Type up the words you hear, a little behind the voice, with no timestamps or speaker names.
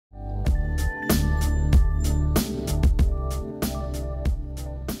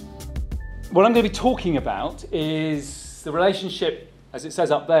what I'm going to be talking about is the relationship, as it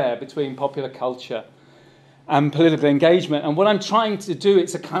says up there, between popular culture and political engagement. And what I'm trying to do,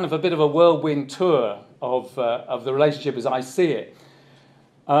 it's a kind of a bit of a whirlwind tour of the relationship as I see it.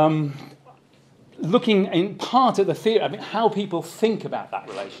 Looking in part at the theory, I mean, how people think about that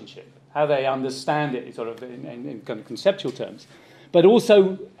relationship, how they understand it sort of in kind of conceptual terms, but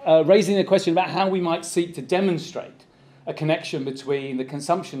also raising the question about how we might seek to demonstrate a connection between the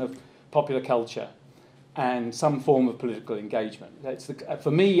consumption of popular culture and some form of political engagement. For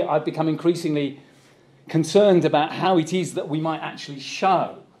me, I've become increasingly concerned about how it is that we might actually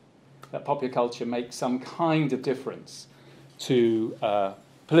show that popular culture makes some kind of difference to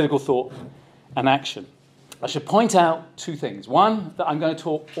political thought and action. I should point out two things. One, that I'm going to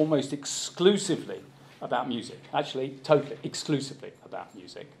talk almost exclusively about music, actually totally exclusively about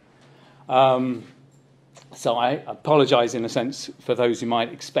music. So I apologise in a sense for those who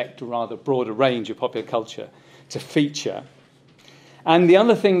might expect a rather broader range of popular culture to feature. And the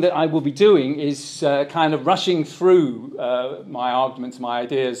other thing that I will be doing is kind of rushing through my arguments, my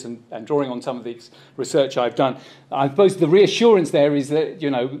ideas, and drawing on some of the research I've done. I suppose the reassurance there is that, you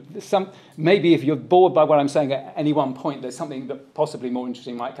know, maybe if you're bored by what I'm saying at any one point, there's something that possibly more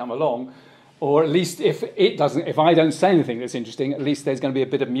interesting might come along. Or at least if I don't say anything that's interesting, at least there's going to be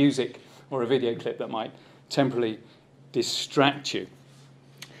a bit of music or a video clip that might temporarily distract you.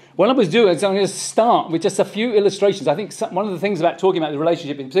 What I was doing is I'm going to start with just a few illustrations. I think one of the things about talking about the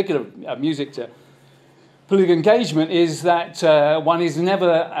relationship, in particular of music to political engagement, is that one is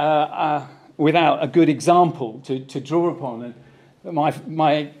never without a good example to draw upon. And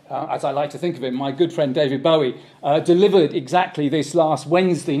as I like to think of him, my good friend David Bowie delivered exactly this last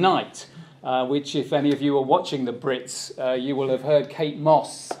Wednesday night, which, if any of you are watching the Brits, you will have heard Kate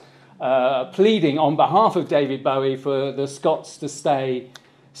Moss pleading on behalf of David Bowie for the Scots to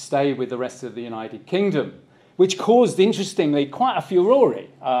stay with the rest of the United Kingdom, which caused, interestingly, quite a furore.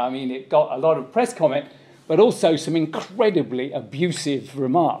 I mean, it got a lot of press comment, but also some incredibly abusive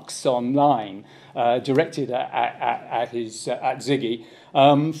remarks online directed at Ziggy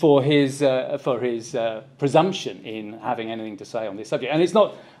for his presumption in having anything to say on this subject. And it's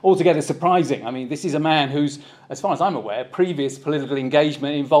not altogether surprising. I mean, this is a man whose, as far as I'm aware, previous political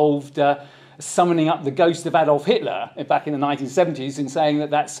engagement involved summoning up the ghost of Adolf Hitler back in the 1970s and saying that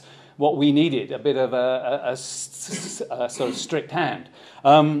that's what we needed, a bit of a sort of strict hand.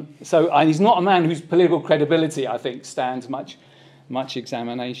 And he's not a man whose political credibility, I think, stands much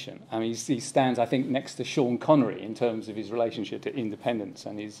examination. I mean, he stands, I think, next to Sean Connery in terms of his relationship to independence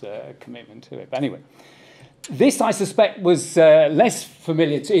and his commitment to it. But anyway, this, I suspect, was less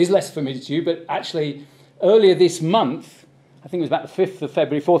familiar to you, but actually earlier this month, I think it was about the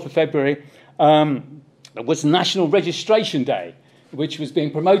 4th of February, it was National Registration Day, which was being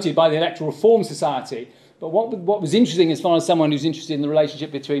promoted by the Electoral Reform Society. But what was interesting, as far as someone who's interested in the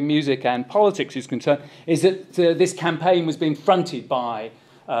relationship between music and politics is concerned, is that this campaign was being fronted by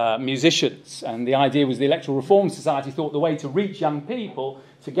musicians. And the idea was the Electoral Reform Society thought the way to reach young people,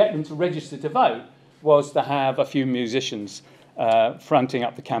 to get them to register to vote, was to have a few musicians fronting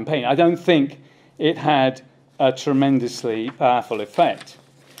up the campaign. I don't think it had a tremendously powerful effect.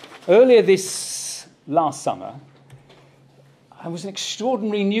 Earlier this last summer, there was an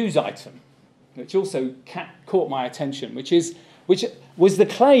extraordinary news item which also caught my attention, which was the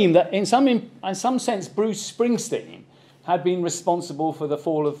claim that in some sense Bruce Springsteen had been responsible for the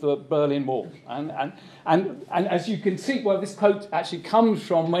fall of the Berlin Wall. And as you can see, well, this quote actually comes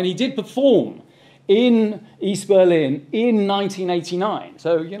from when he did perform in East Berlin in 1989.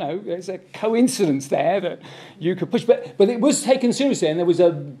 So, you know, there's a coincidence there that you could push. But it was taken seriously, and there was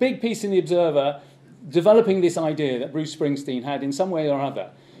a big piece in The Observer developing this idea that Bruce Springsteen had, in some way or other,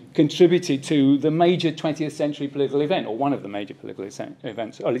 contributed to the major 20th century political event, or one of the major political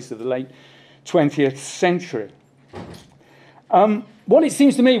events, or at least of the late 20th century. What it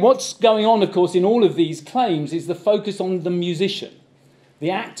seems to me, what's going on, of course, in all of these claims is the focus on the musician.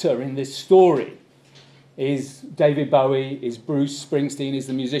 The actor in this story is David Bowie, is Bruce Springsteen, is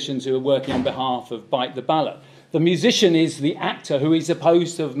the musicians who are working on behalf of Bite the Ballot. The musician is the actor who is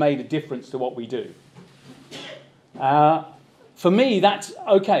supposed to have made a difference to what we do. For me, that's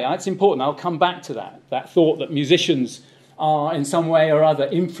okay, that's important. I'll come back to that thought that musicians are in some way or other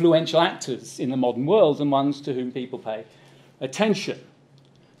influential actors in the modern world and ones to whom people pay attention.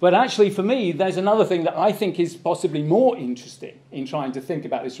 But actually, for me, there's another thing that I think is possibly more interesting in trying to think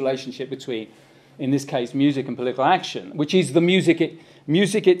about this relationship between, in this case, music and political action, which is the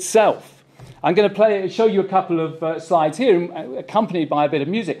music itself. I'm going to show you a couple of slides here, accompanied by a bit of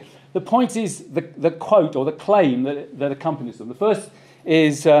music. The point is the quote or the claim that accompanies them. The first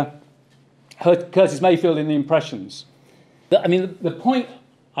is Curtis Mayfield in The Impressions. I mean, the point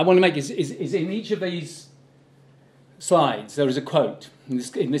I want to make is in each of these slides there is a quote,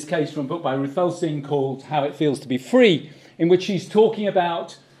 in this case from a book by Ruth Felsing called How It Feels to Be Free, in which she's talking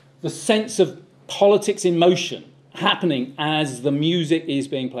about the sense of politics in motion happening as the music is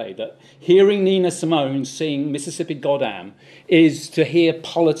being played. That hearing Nina Simone sing Mississippi Goddam is to hear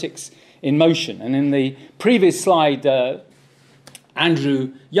politics in motion. And in the previous slide,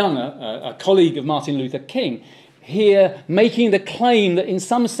 Andrew Young, a colleague of Martin Luther King, here making the claim that in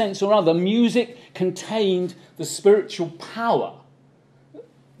some sense or other music contained the spiritual power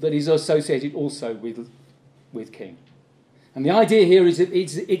that is associated also with King. And the idea here is that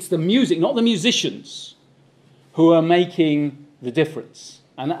it's the music, not the musicians, who are making the difference.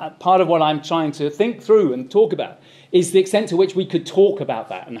 And part of what I'm trying to think through and talk about is the extent to which we could talk about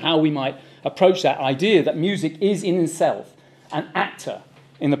that and how we might approach that idea that music is in itself an actor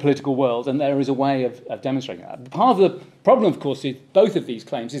in the political world, and there is a way of demonstrating that. Part of the problem, of course, with both of these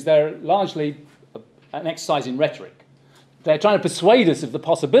claims is they're largely an exercise in rhetoric. They're trying to persuade us of the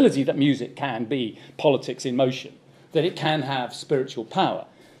possibility that music can be politics in motion, that it can have spiritual power.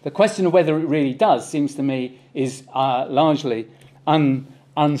 The question of whether it really does, seems to me, is largely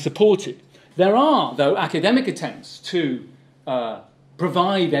unsupported. There are, though, academic attempts to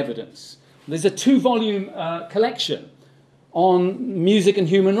provide evidence. There's a 2-volume collection on music and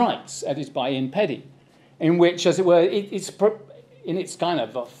human rights, edited by Ian Peddy, in which, as it were, it's in its kind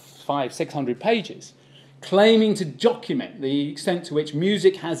of 500-600 pages, claiming to document the extent to which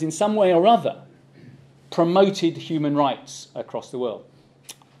music has, in some way or other, promoted human rights across the world.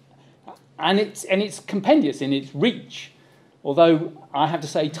 And it's compendious in its reach, although I have to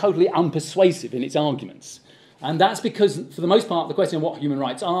say totally unpersuasive in its arguments. And that's because, for the most part, the question of what human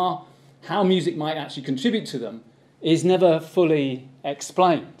rights are, how music might actually contribute to them, is never fully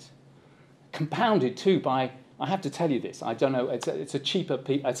explained. Compounded, too, by, I have to tell you this, I don't know, it's a cheap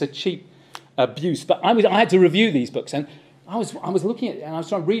abuse, but I had to review these books, and I was looking at it, and I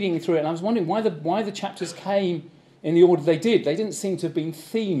was reading through it, and I was wondering why the chapters came in the order they did. They didn't seem to have been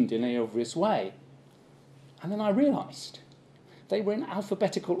themed in any obvious way. And then I realised they were in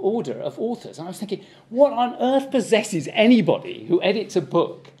alphabetical order of authors. And I was thinking, what on earth possesses anybody who edits a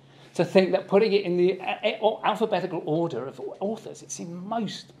book to think that putting it in the alphabetical order of authors, it seemed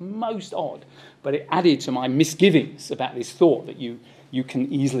most odd. But it added to my misgivings about this thought that you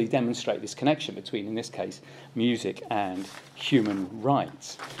can easily demonstrate this connection between, in this case, music and human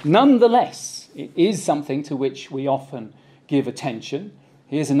rights. Nonetheless, it is something to which we often give attention.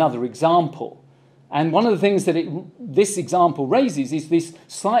 Here's another example. And one of the things that this example raises is this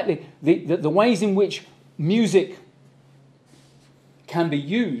slightly, the ways in which music can be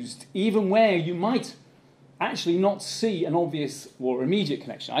used, even where you might actually not see an obvious or immediate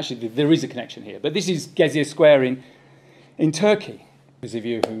connection. Actually, there is a connection here. But this is Gezi Square in Turkey. Those of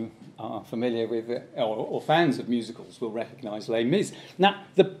you who are familiar with or fans of musicals will recognise Les Mis. Now,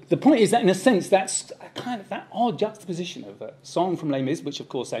 the point is that, in a sense, that's kind of that odd juxtaposition of a song from Les Mis, which, of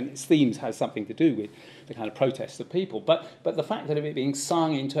course, and its themes has something to do with the kind of protests of people. But the fact that of it being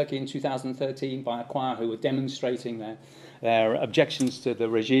sung in Turkey in 2013 by a choir who were demonstrating their objections to the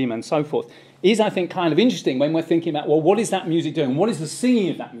regime and so forth is, I think, kind of interesting when we're thinking about, well, what is that music doing? What is the singing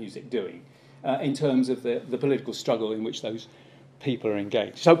of that music doing in terms of the political struggle in which those people are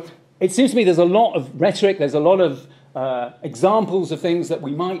engaged? So it seems to me there's a lot of rhetoric, there's a lot of examples of things that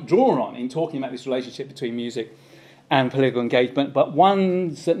we might draw on in talking about this relationship between music and political engagement, but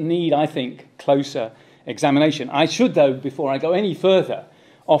ones that need, I think, closer examination. I should, though, before I go any further,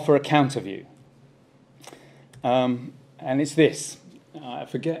 offer a counter view. And it's this.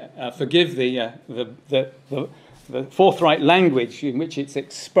 Forgive the forthright language in which it's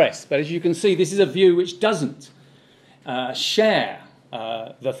expressed, but as you can see, this is a view which doesn't share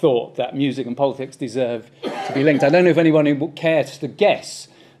the thought that music and politics deserve to be linked. I don't know if anyone cares to guess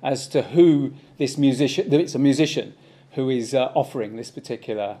as to who this musician, that it's a musician who is offering this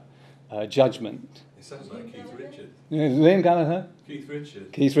particular judgment. It sounds like Keith Richards. Liam Gallagher? Keith Richards.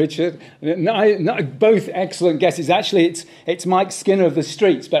 Keith Richards. No, both excellent guesses. Actually, it's Mike Skinner of the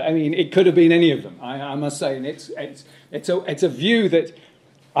Streets, but I mean, it could have been any of them, I must say. And it's a view that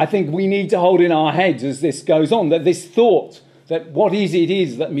I think we need to hold in our heads as this goes on, that this thought that what it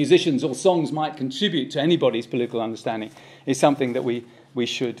is that musicians or songs might contribute to anybody's political understanding is something that we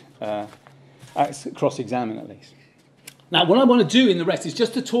should cross-examine at least. Now, what I want to do in the rest is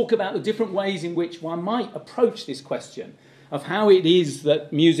just to talk about the different ways in which one might approach this question of how it is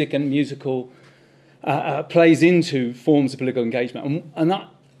that music and musical plays into forms of political engagement. And that,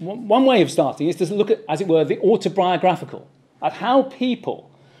 one way of starting is to look at, as it were, the autobiographical, at how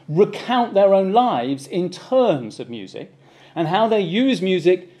people recount their own lives in terms of music, and how they use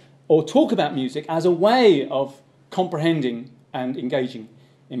music or talk about music as a way of comprehending and engaging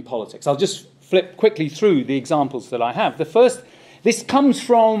in politics. I'll just flip quickly through the examples that I have. The first, this comes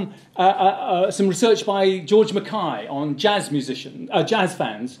from some research by George Mackay on jazz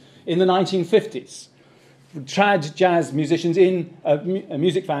fans in the 1950s. Trad jazz musicians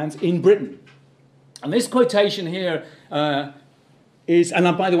music fans in Britain. And this quotation here is,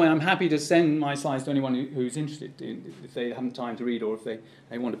 and by the way, I'm happy to send my slides to anyone who's interested if they haven't time to read or if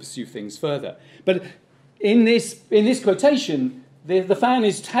they want to pursue things further. But in this quotation, the fan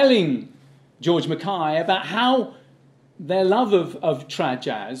is telling George Mackay about how their love of trad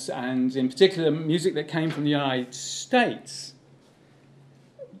jazz, and in particular music that came from the United States,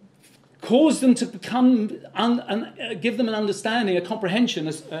 caused them to give them an understanding, a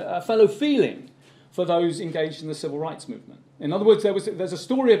comprehension, a fellow feeling for those engaged in the civil rights movement. In other words, there's a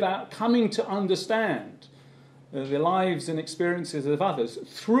story about coming to understand the lives and experiences of others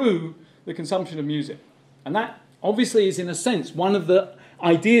through the consumption of music. And that obviously is, in a sense, one of the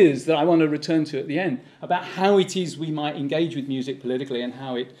ideas that I want to return to at the end about how it is we might engage with music politically and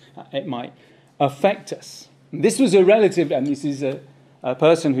how it might affect us. And this was a relative, and this is a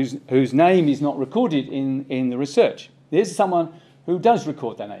person whose name is not recorded in the research. There's someone who does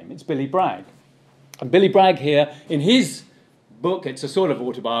record their name. It's Billy Bragg. And Billy Bragg here, in his book, it's a sort of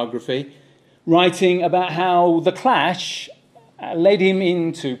autobiography, writing about how the Clash led him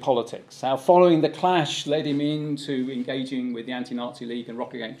into politics, how following the Clash led him into engaging with the Anti-Nazi League and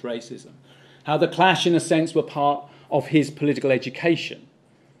Rock Against Racism, how the Clash, in a sense, were part of his political education.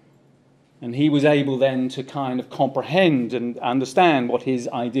 And he was able then to kind of comprehend and understand what his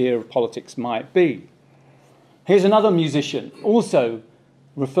idea of politics might be. Here's another musician, also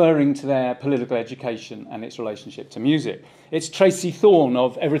referring to their political education and its relationship to music. It's Tracy Thorn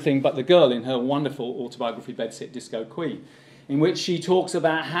of Everything But the Girl in her wonderful autobiography, Bedsit Disco Queen, in which she talks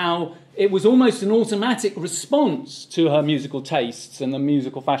about how it was almost an automatic response to her musical tastes and the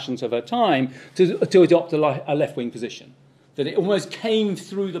musical fashions of her time to adopt a left-wing position. That it almost came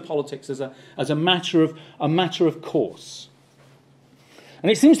through the politics as a matter of course. And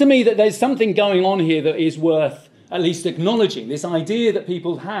it seems to me that there's something going on here that is worth at least acknowledging, this idea that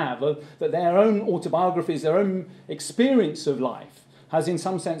people have that their own autobiographies, their own experience of life has in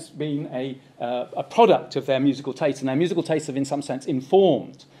some sense been a product of their musical tastes, and their musical tastes have in some sense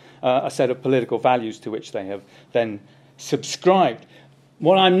informed a set of political values to which they have then subscribed.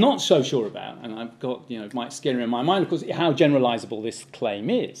 What I'm not so sure about, and I've got, might scare in my mind, of course, how generalizable this claim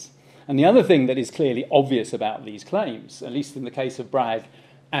is. And the other thing that is clearly obvious about these claims, at least in the case of Bragg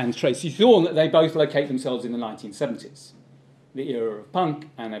and Tracy Thorn, that they both locate themselves in the 1970s, the era of punk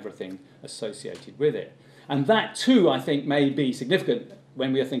and everything associated with it. And that, too, I think, may be significant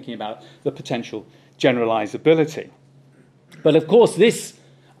when we are thinking about the potential generalizability. But, of course, this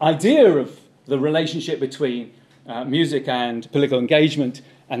idea of the relationship between music and political engagement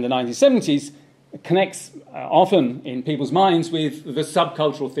and the 1970s connects often in people's minds with the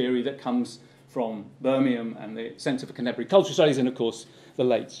subcultural theory that comes from Birmingham and the Centre for Contemporary Cultural Studies and, of course, the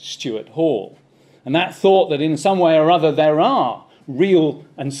late Stuart Hall. And that thought that in some way or other there are real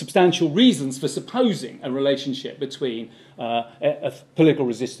and substantial reasons for supposing a relationship between political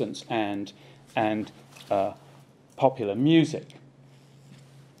resistance and popular music.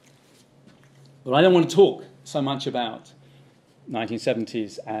 But I don't want to talk so much about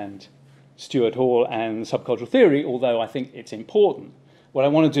 1970s and Stuart Hall and subcultural theory, although I think it's important. What I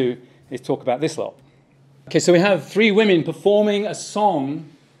want to do is talk about this lot. Okay, so we have three women performing a song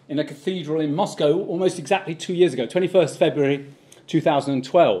in a cathedral in Moscow almost exactly 2 years ago, 21st February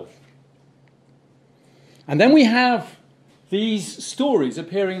 2012. And then we have these stories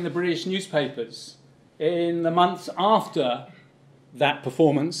appearing in the British newspapers in the months after that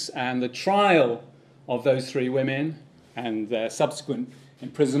performance and the trial of those three women and their subsequent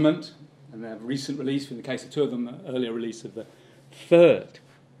imprisonment and their recent release, in the case of two of them, the earlier release of the third.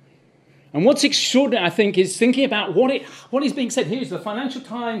 And what's extraordinary, I think, is thinking about what is being said. Here's the Financial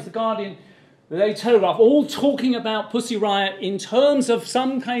Times, The Guardian, the Daily Telegraph, all talking about Pussy Riot in terms of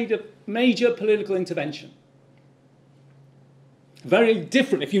some kind of major political intervention. Very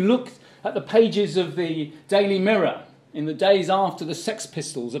different. If you look at the pages of the Daily Mirror in the days after the Sex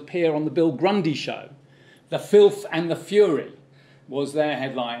Pistols appear on the Bill Grundy show, the filth and the fury was their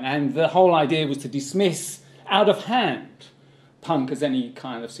headline, and the whole idea was to dismiss out of hand punk as any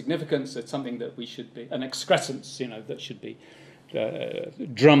kind of significance. It's something that we should be, an excrescence, that should be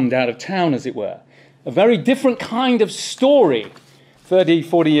drummed out of town, as it were. A very different kind of story 30,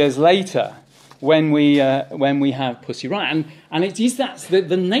 40 years later when we have Pussy Riot. And it is that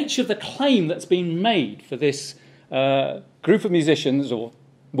the nature of the claim that's been made for this group of musicians, or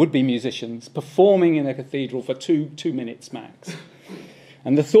would-be musicians, performing in a cathedral for two minutes max.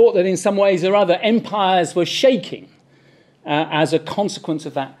 And the thought that in some ways or other empires were shaking as a consequence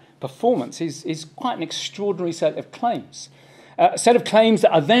of that performance is quite an extraordinary set of claims. A set of claims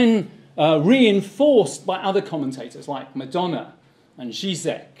that are then reinforced by other commentators like Madonna and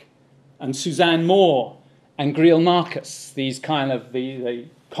Zizek and Suzanne Moore and Greil Marcus, these kind of the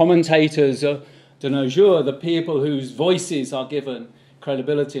commentators de nos jours, the people whose voices are given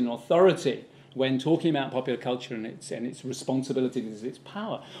credibility and authority when talking about popular culture and its responsibilities, its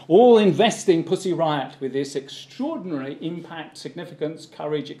power, all investing Pussy Riot with this extraordinary impact, significance,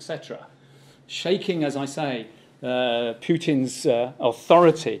 courage, etc., shaking, as I say, Putin's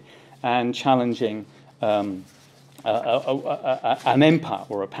authority and challenging an empire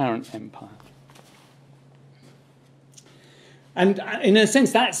or apparent empire. And in a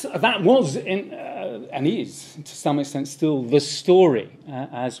sense, that was and is, to some extent, still the story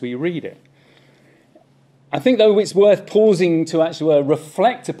as we read it. I think, though, it's worth pausing to actually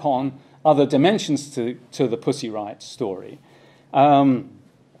reflect upon other dimensions to the Pussy Riot story. One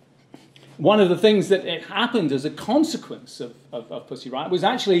of the things that it happened as a consequence of Pussy Riot was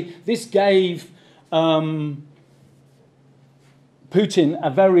actually this gave Putin a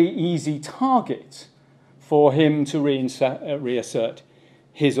very easy target for him to reassert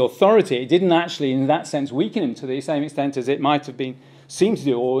his authority. It didn't actually, in that sense, weaken him to the same extent as it might have been seemed to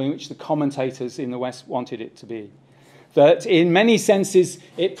do, or in which the commentators in the West wanted it to be. That in many senses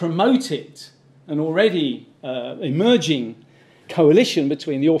it promoted an already emerging coalition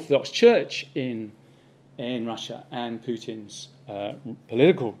between the Orthodox Church in Russia and Putin's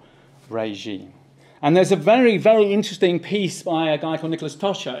political regime. And there's a very, very interesting piece by a guy called Nicholas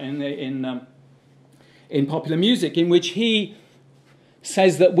Toscher in Popular Music, in which he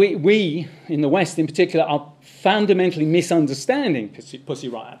says that we in the West in particular are fundamentally misunderstanding Pussy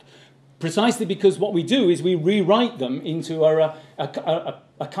Riot, precisely because what we do is we rewrite them into a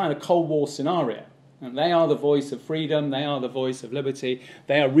kind of Cold War scenario. And they are the voice of freedom, they are the voice of liberty,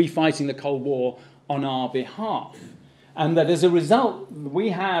 they are refighting the Cold War on our behalf. And that as a result, we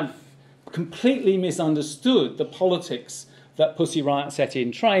have completely misunderstood the politics that Pussy Riot set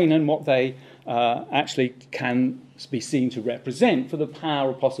in train and what they actually can be seen to represent for the power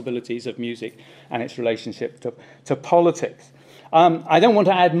or possibilities of music and its relationship to politics. I don't want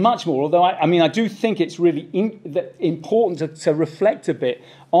to add much more, although I do think it's really important to reflect a bit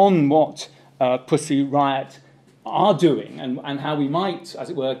on what Pussy Riot are doing and how we might, as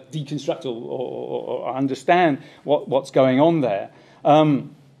it were, deconstruct or understand what's going on there.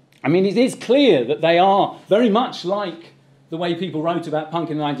 It is clear that they are very much like the way people wrote about punk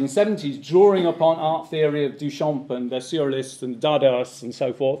in the 1970s, drawing upon art theory of Duchamp and the Surrealists and Dadaists and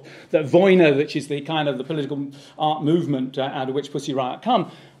so forth, that Voyna, which is the kind of the political art movement out of which Pussy Riot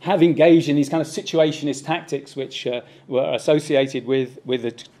come, have engaged in these kind of situationist tactics which were associated with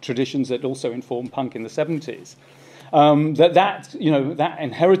the traditions that also informed punk in the 70s. That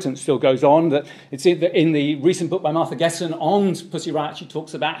inheritance still goes on. That it's in the recent book by Martha Gesson on Pussy Riot, she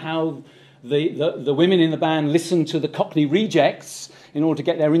talks about how the women in the band listened to the Cockney Rejects in order to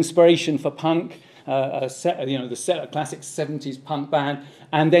get their inspiration for punk, the classic 70s punk band,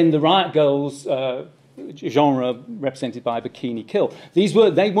 and then the Riot Girls genre represented by Bikini Kill.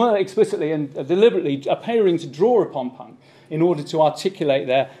 They were explicitly and deliberately appearing to draw upon punk in order to articulate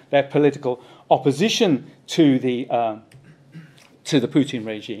their political opposition to the Putin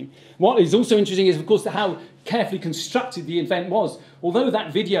regime. What is also interesting is, of course, how carefully constructed the event was. Although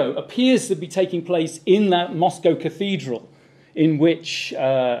that video appears to be taking place in that Moscow cathedral in which they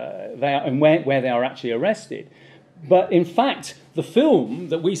are, and where they are actually arrested, but in fact, the film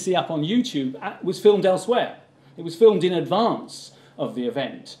that we see up on YouTube was filmed elsewhere. It was filmed in advance of the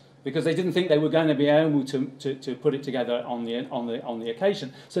event, because they didn't think they were going to be able to put it together on the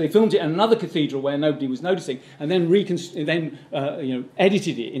occasion. So they filmed it in another cathedral where nobody was noticing, and then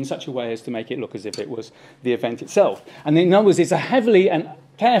edited it in such a way as to make it look as if it was the event itself. And in other words, it's a heavily and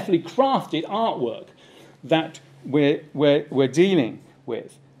carefully crafted artwork that we're dealing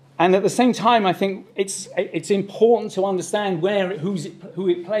with. And at the same time, I think it's important to understand who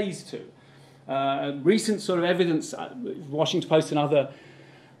it plays to. Recent sort of evidence, Washington Post and other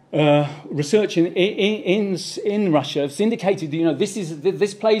research in Russia has indicated that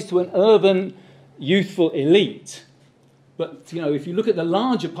this plays to an urban, youthful elite. But if you look at the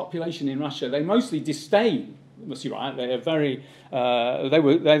larger population in Russia, they mostly disdain Pussy Riot. They are very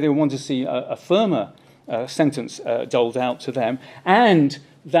they want to see a firmer sentence doled out to them, and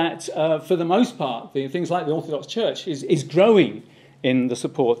that, for the most part, things like the Orthodox Church is growing in the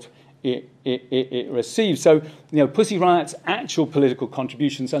support it receives. So, Pussy Riot's actual political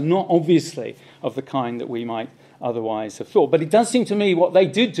contributions are not obviously of the kind that we might otherwise have thought. But it does seem to me what they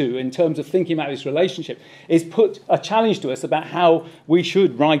did do in terms of thinking about this relationship is put a challenge to us about how we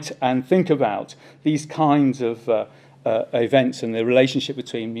should write and think about these kinds of events and the relationship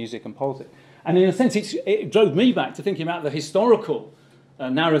between music and politics. And in a sense, it drove me back to thinking about the historical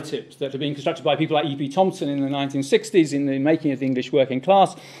narratives that have been constructed by people like E.P. Thompson in the 1960s in the making of the English working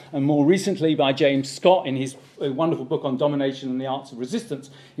class, and more recently by James Scott in his wonderful book on domination and the arts of resistance,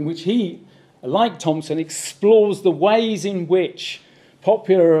 in which he, like Thompson, explores the ways in which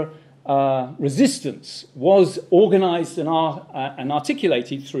popular resistance was organised and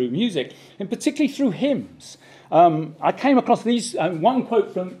articulated through music, and particularly through hymns. I came across these one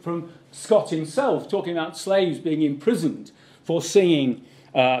quote from Scott himself talking about slaves being imprisoned for singing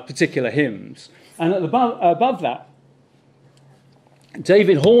particular hymns. And above that,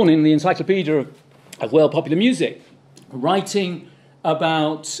 David Horn in the Encyclopedia of World Popular Music, writing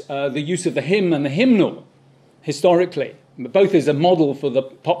about the use of the hymn and the hymnal historically, both as a model for the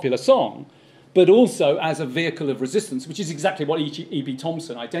popular song, but also as a vehicle of resistance, which is exactly what E.P.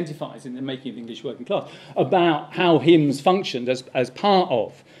 Thompson identifies in the making of the English working class, about how hymns functioned as part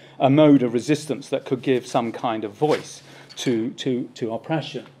of a mode of resistance that could give some kind of voice to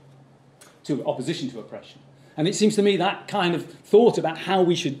oppression, to opposition to oppression. And it seems to me that kind of thought about how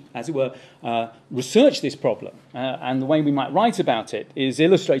we should, as it were, research this problem and the way we might write about it is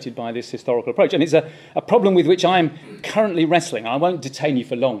illustrated by this historical approach. And it's a problem with which I'm currently wrestling. I won't detain you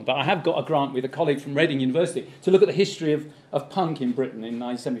for long, but I have got a grant with a colleague from Reading University to look at the history of punk in Britain in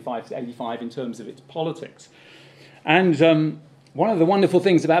 1975 to 85 in terms of its politics. And one of the wonderful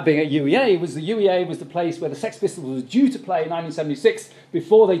things about being at UEA was the UEA was the place where the Sex Pistols was due to play in 1976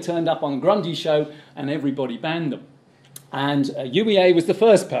 before they turned up on Grundy's show and everybody banned them. And UEA was the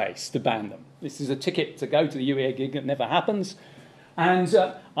first place to ban them. This is a ticket to go to the UEA gig that never happens. And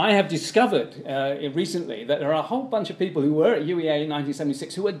I have discovered recently that there are a whole bunch of people who were at UEA in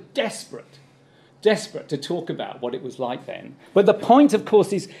 1976 who were desperate to talk about what it was like then. But the point, of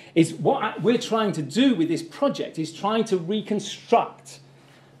course, is what we're trying to do with this project is trying to reconstruct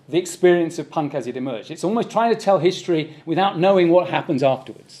the experience of punk as it emerged. It's almost trying to tell history without knowing what happens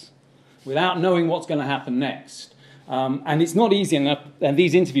afterwards, without knowing what's going to happen next. And it's not easy enough, and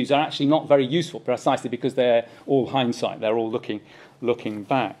these interviews are actually not very useful precisely because they're all hindsight, they're all looking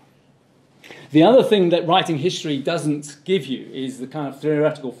back. The other thing that writing history doesn't give you is the kind of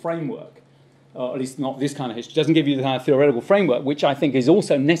theoretical framework, or at least not this kind of history, doesn't give you the kind of theoretical framework, which I think is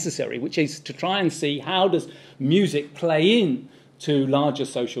also necessary, which is to try and see how does music play in to larger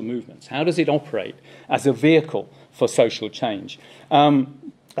social movements? How does it operate as a vehicle for social change?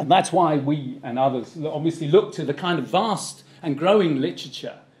 And that's why we and others obviously look to the kind of vast and growing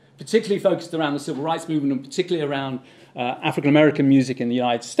literature, particularly focused around the civil rights movement and particularly around African-American music in the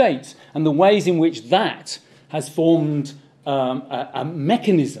United States, and the ways in which that has formed a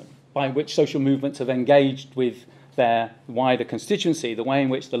mechanism by which social movements have engaged with their wider constituency, the way in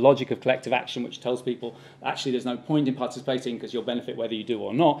which the logic of collective action, which tells people actually there's no point in participating because you'll benefit whether you do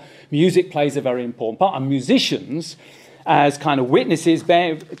or not, music plays a very important part. And musicians, as kind of witnesses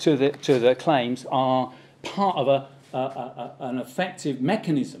to the claims, are part of an effective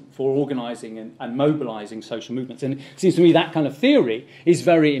mechanism for organising and mobilising social movements. And it seems to me that kind of theory is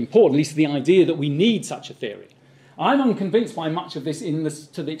very important, at least the idea that we need such a theory. I'm unconvinced by much of this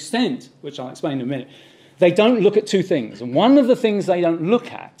to the extent, which I'll explain in a minute, they don't look at two things. And one of the things they don't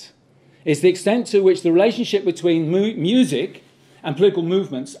look at is the extent to which the relationship between music and political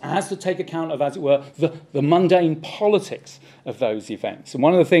movements has to take account of, as it were, the mundane politics of those events. And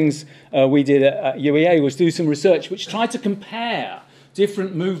one of the things we did at UEA was do some research which tried to compare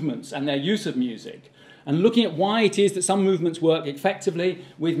different movements and their use of music, and looking at why it is that some movements work effectively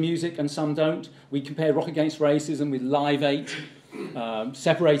with music and some don't. We compared Rock Against Racism with Live 8,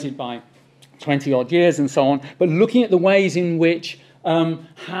 separated by 20-odd years and so on, but looking at the ways in which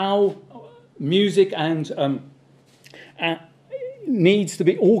how music and needs to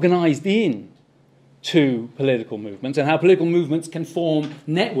be organised in to political movements, and how political movements can form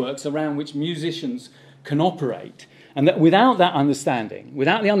networks around which musicians can operate. And that without that understanding,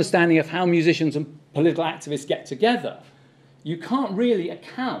 without the understanding of how musicians and political activists get together, you can't really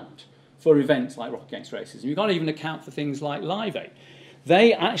account for events like Rock Against Racism. You can't even account for things like Live Aid.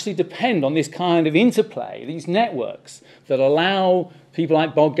 They actually depend on this kind of interplay, these networks that allow people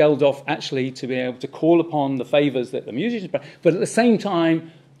like Bob Geldof actually to be able to call upon the favours that the musicians play, but at the same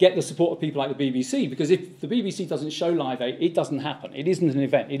time get the support of people like the BBC, because if the BBC doesn't show Live Aid, it doesn't happen. It isn't an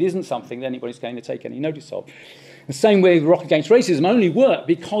event. It isn't something that anybody's going to take any notice of. The same way Rock Against Racism only worked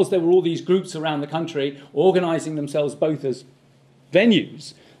because there were all these groups around the country organising themselves both as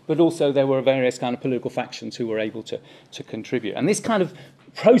venues, but also there were various kind of political factions who were able to contribute. And this kind of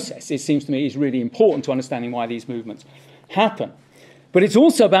process, it seems to me, is really important to understanding why these movements happen. But it's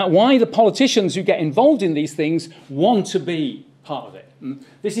also about why the politicians who get involved in these things want to be part of it. And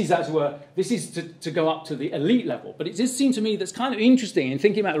this is, as it were, to go up to the elite level. But it does seem to me that's kind of interesting in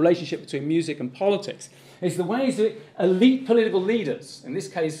thinking about the relationship between music and politics, is the ways that elite political leaders, in this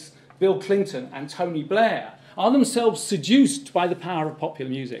case Bill Clinton and Tony Blair, are themselves seduced by the power of popular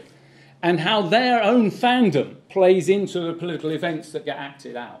music, and how their own fandom plays into the political events that get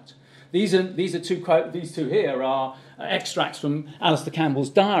acted out. These two here are extracts from Alistair Campbell's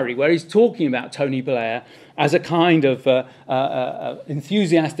diary, where he's talking about Tony Blair as a kind of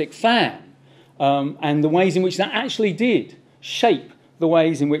enthusiastic fan, and the ways in which that actually did shape the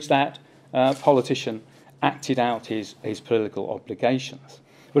ways in which that politician acted out his political obligations.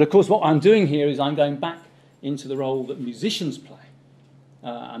 But of course, what I'm doing here is I'm going back into the role that musicians play,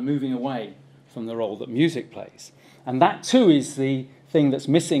 and moving away from the role that music plays. And that too is the thing that's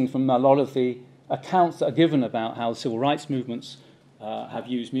missing from a lot of the accounts that are given about how civil rights movements have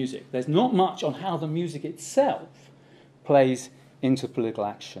used music. There's not much on how the music itself plays into political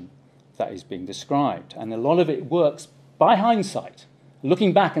action that is being described. And a lot of it works by hindsight,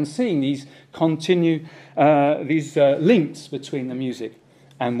 looking back and seeing these links between the music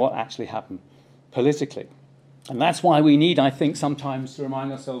and what actually happened politically. And that's why we need, I think, sometimes to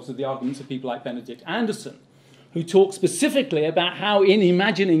remind ourselves of the arguments of people like Benedict Anderson, who talk specifically about how in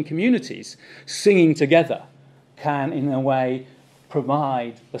imagining communities, singing together can, in a way,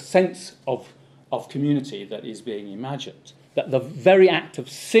 provide the sense of community that is being imagined. That the very act of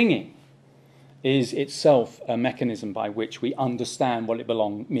singing is itself a mechanism by which we understand what it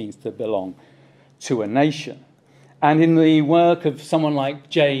means to belong to a nation. And in the work of someone like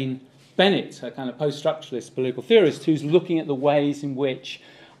Jane Bennett, a kind of post-structuralist political theorist, who's looking at the ways in which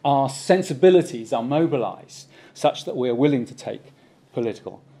our sensibilities are mobilised such that we're willing to take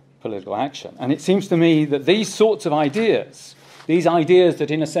political action. And it seems to me that these sorts of ideas, these ideas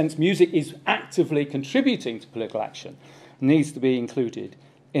that in a sense music is actively contributing to political action, needs to be included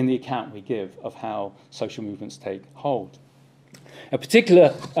in the account we give of how social movements take hold. A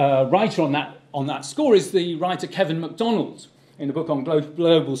particular writer on that score is the writer Kevin MacDonald, in a book on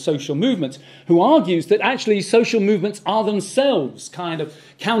global social movements, who argues that actually social movements are themselves kind of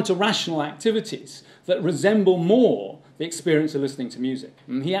counter-rational activities that resemble more the experience of listening to music.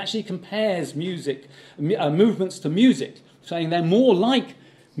 And he actually compares movements to music, saying they're more like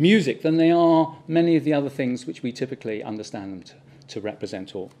music than they are many of the other things which we typically understand them to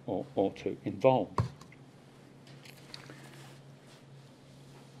represent or to involve.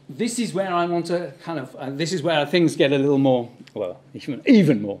 This is where I want to this is where things get a little more, well,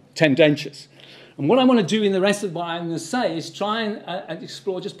 even more tendentious. And what I want to do in the rest of what I'm going to say is try and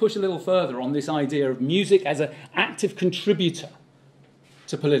explore, just push a little further on this idea of music as an active contributor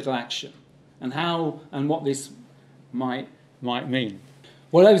to political action, and how and what this might mean.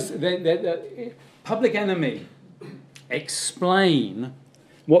 Well, the Public Enemy explain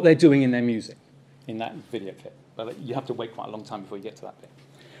what they're doing in their music in that video clip. But you have to wait quite a long time before you get to that bit.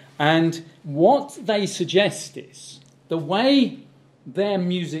 And what they suggest is the way their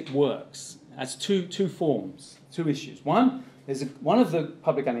music works has two forms, two issues. One of the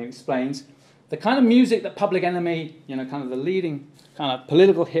Public Enemy explains the kind of music that Public Enemy, kind of the leading kind of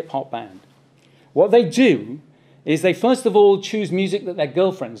political hip-hop band, what they do is they first of all choose music that their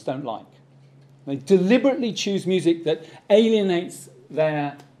girlfriends don't like. They deliberately choose music that alienates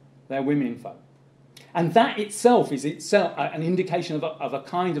their womenfolk. And that itself is an indication of a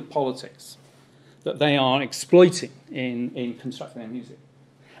kind of politics that they are exploiting in constructing their music.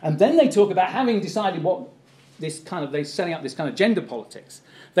 And then they talk about having decided they're setting up this kind of gender politics.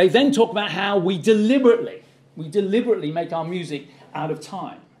 They then talk about how we deliberately make our music out of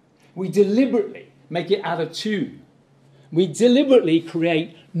time. We deliberately make it out of tune. We deliberately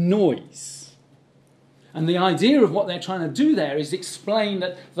create noise. And the idea of what they're trying to do there is explain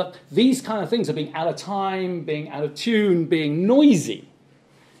that these kind of things of being out of time, being out of tune, being noisy,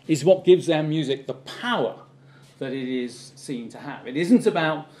 is what gives their music the power that it is seen to have. It isn't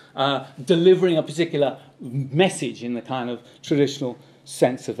about delivering a particular message in the kind of traditional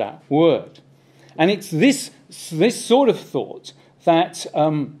sense of that word. And it's this sort of thought that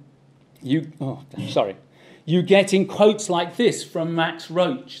you get in quotes like this from Max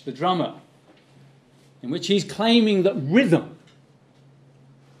Roach, the drummer, in which he's claiming that rhythm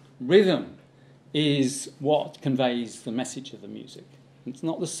Rhythm is what conveys the message of the music. It's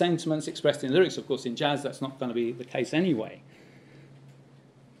not the sentiments expressed in lyrics. Of course, in jazz, that's not going to be the case anyway.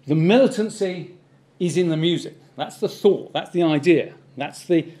 The militancy is in the music. That's the thought. That's the idea. That's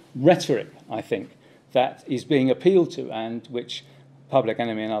the rhetoric, I think, that is being appealed to and which Public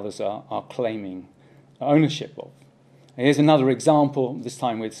Enemy and others are claiming ownership of. Here's another example, this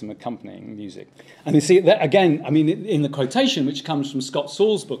time with some accompanying music. And you see that again, I mean, in the quotation, which comes from Scott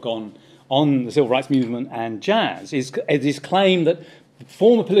Saul's book on the civil rights movement and jazz, it is claimed that the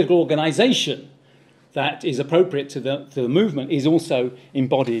form of political organisation that is appropriate to the movement is also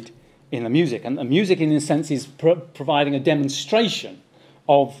embodied in the music. And the music, in a sense, is providing a demonstration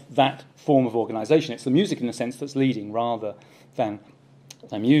of that form of organisation. It's the music, in a sense, that's leading rather than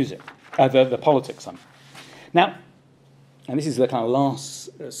the music, the politics. Now, and this is the kind of last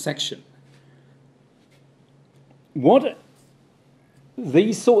section. What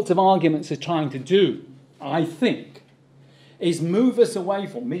these sorts of arguments are trying to do, I think, is move us away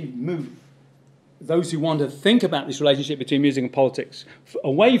from, move those who want to think about this relationship between music and politics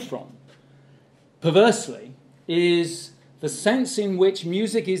away from, perversely, is the sense in which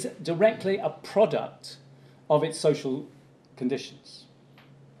music is directly a product of its social conditions.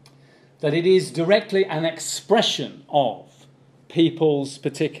 That it is directly an expression of people's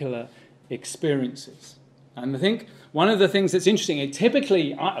particular experiences. And I think one of the things that's interesting,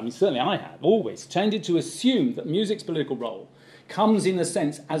 certainly I have always tended to assume that music's political role comes in a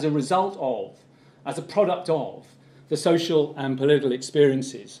sense as a result of, as a product of, the social and political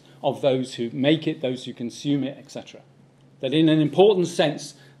experiences of those who make it, those who consume it, etc. That in an important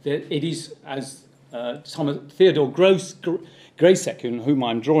sense, that it is, as Theodore Gracek, whom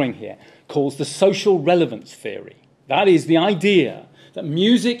I'm drawing here, calls the social relevance theory. That is the idea that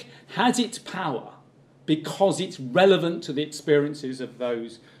music has its power because it's relevant to the experiences of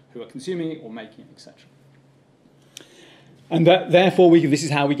those who are consuming it or making it, etc. And that, therefore, this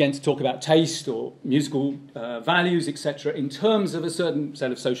is how we get to talk about taste or musical values, etc., in terms of a certain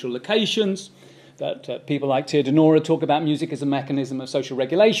set of social locations, that people like Theodora talk about music as a mechanism of social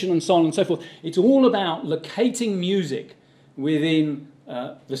regulation and so on and so forth. It's all about locating music within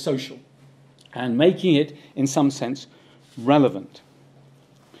the social and making it, in some sense, relevant.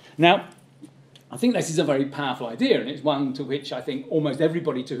 Now, I think this is a very powerful idea, and it's one to which I think almost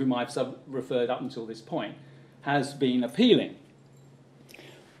everybody to whom I've referred up until this point has been appealing.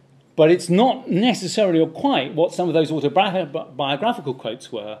 But it's not necessarily or quite what some of those autobiographical quotes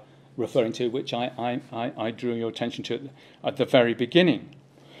were referring to, which I drew your attention to at the very beginning.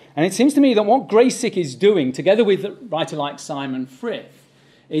 And it seems to me that what Gracek is doing, together with a writer like Simon Frith,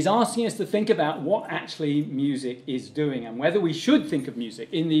 is asking us to think about what actually music is doing and whether we should think of music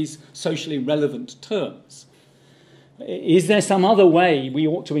in these socially relevant terms. Is there some other way we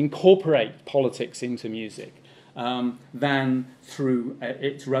ought to incorporate politics into music than through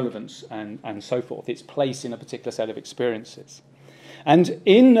its relevance and so forth, its place in a particular set of experiences? And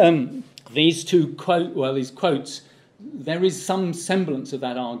in these quotes, there is some semblance of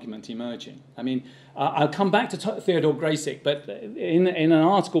that argument emerging. I mean, I'll come back to Theodore Gracek, but in an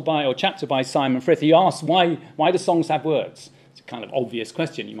article or chapter by Simon Frith, he asks why do songs have words? It's a kind of obvious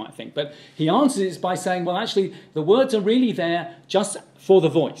question, you might think. But he answers it by saying, well, actually, the words are really there just for the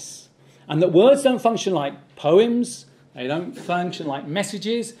voice. And that words don't function like poems, they don't function like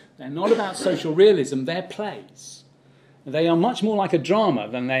messages, they're not about social realism, they're plays. They are much more like a drama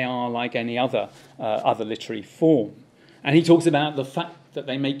than they are like any other literary form. And he talks about the fact that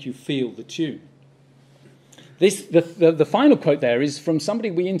they make you feel the tune. The final quote there is from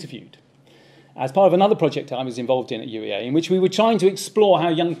somebody we interviewed as part of another project I was involved in at UEA, in which we were trying to explore how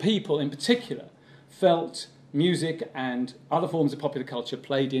young people in particular felt music and other forms of popular culture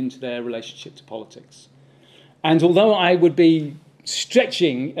played into their relationship to politics. And although I would be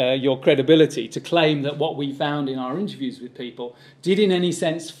stretching your credibility to claim that what we found in our interviews with people did in any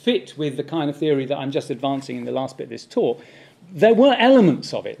sense fit with the kind of theory that I'm just advancing in the last bit of this talk, there were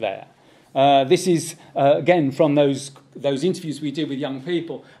elements of it there. This is, again, from those interviews we did with young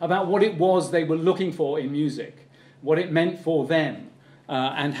people about what it was they were looking for in music, what it meant for them,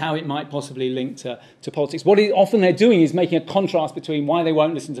 and how it might possibly link to politics. What often they're doing is making a contrast between why they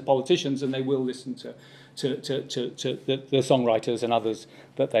won't listen to politicians and they will listen to the songwriters and others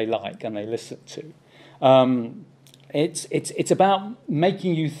that they like and they listen to. It's about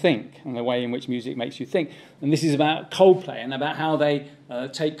making you think and the way in which music makes you think. And this is about Coldplay and about how they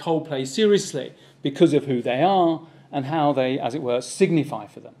take Coldplay seriously because of who they are and how they, as it were, signify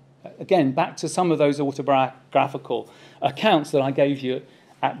for them. Again, back to some of those autobiographical accounts that I gave you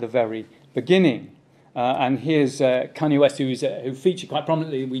at the very beginning. And here's Kanye West, who featured quite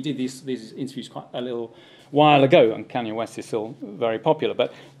prominently. We did these interviews quite a little while ago, and Kanye West is still very popular.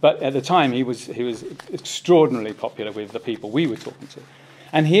 But at the time, he was extraordinarily popular with the people we were talking to.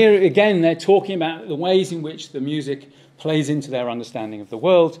 And here again, they're talking about the ways in which the music plays into their understanding of the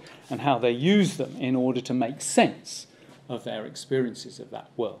world and how they use them in order to make sense of their experiences of that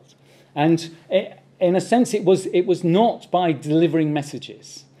world. And in a sense, it was not by delivering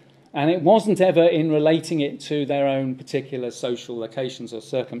messages. And it wasn't ever in relating it to their own particular social locations or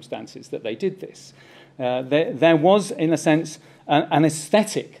circumstances that they did this. There was, in a sense, an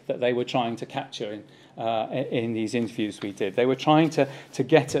aesthetic that they were trying to capture in these interviews we did. They were trying to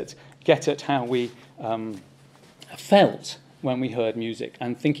get at how we felt when we heard music,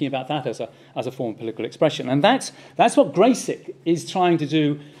 and thinking about that as a form of political expression. And that's what Graysick is trying to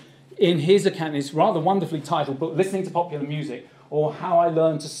do in his account, his rather wonderfully titled book, Listening to Popular Music, or How I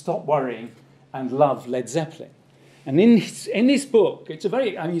Learned to Stop Worrying and Love Led Zeppelin. And in this book, it's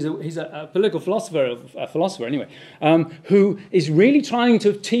he's a political philosopher anyway, who is really trying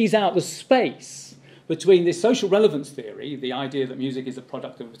to tease out the space between this social relevance theory, the idea that music is a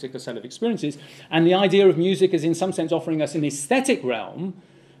product of a particular set of experiences, and the idea of music as in some sense offering us an aesthetic realm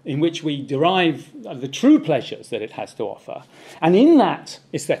in which we derive the true pleasures that it has to offer. And in that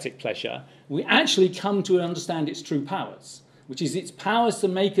aesthetic pleasure, we actually come to understand its true powers, which is its powers to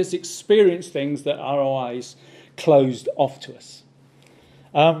make us experience things that are otherwise closed off to us.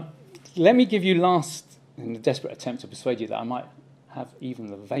 Let me give you last, in a desperate attempt to persuade you that I might have even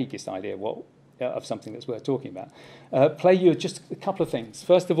the vaguest idea of something that's worth talking about, play you just a couple of things.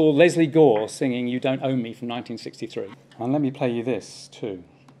 First of all, Leslie Gore singing You Don't Own Me from 1963. And let me play you this too.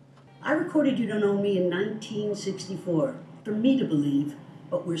 I recorded You Don't Own Me in 1964, for me to believe,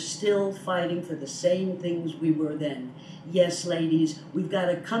 but we're still fighting for the same things we were then. Yes, ladies, we've got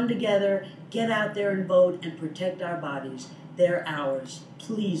to come together, get out there and vote, and protect our bodies. They're ours.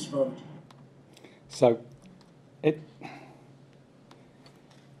 Please vote. So,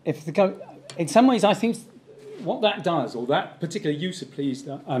 in some ways, I think what that does, or that particular use of please,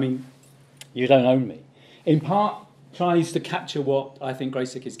 you don't own me, in part tries to capture what I think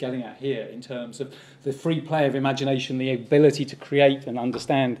Graysick is getting at here in terms of the free play of imagination, the ability to create and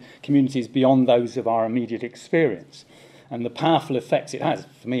understand communities beyond those of our immediate experience, and the powerful effects it has,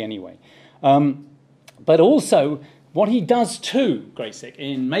 for me anyway. But also, what he does too, Graysick,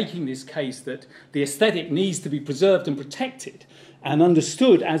 in making this case that the aesthetic needs to be preserved and protected and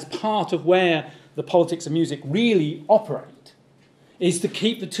understood as part of where the politics of music really operate, is to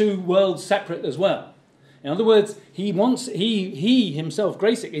keep the two worlds separate as well. In other words, he himself,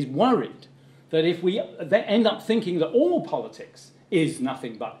 Graysick, is worried that if we end up thinking that all politics is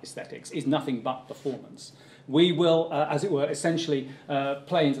nothing but aesthetics, is nothing but performance, we will, as it were, essentially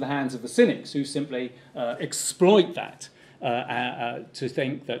play into the hands of the cynics who simply exploit that to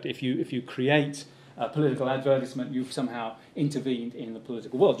think that if you create a political advertisement, you've somehow intervened in the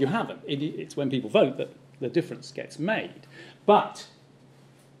political world. You haven't. It's when people vote that the difference gets made. But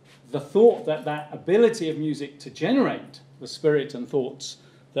the thought that ability of music to generate the spirit and thoughts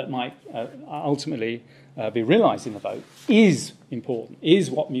that might ultimately be realised in the vote is important, is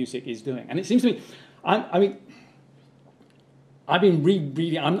what music is doing. And it seems to me, I've been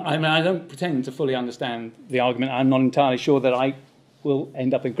rereading, I don't pretend to fully understand the argument. I'm not entirely sure that I will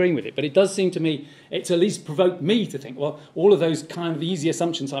end up agreeing with it. But it does seem to me, it's at least provoked me to think, well, all of those kind of easy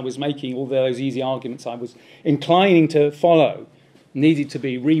assumptions I was making, all those easy arguments I was inclining to follow, needed to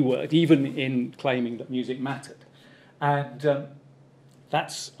be reworked, even in claiming that music mattered. And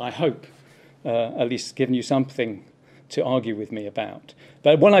that's, I hope, at least given you something to argue with me about.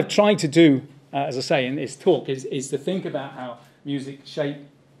 But what I've tried to do, as I say, in this talk, is to think about how music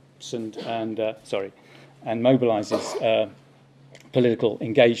shapes and mobilises political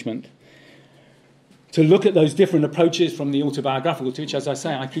engagement, to look at those different approaches from the autobiographical to which, as I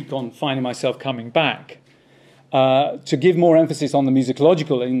say, I keep on finding myself coming back, to give more emphasis on the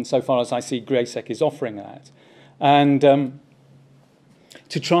musicological insofar as I see Graysick is offering that, and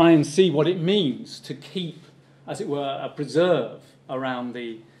to try and see what it means to keep, as it were, a preserve around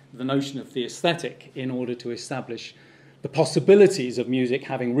the notion of the aesthetic in order to establish the possibilities of music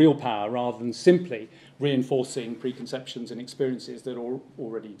having real power rather than simply reinforcing preconceptions and experiences that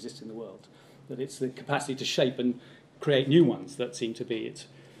already exist in the world. That it's the capacity to shape and create new ones that seem to be its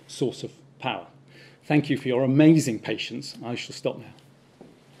source of power. Thank you for your amazing patience. I shall stop now.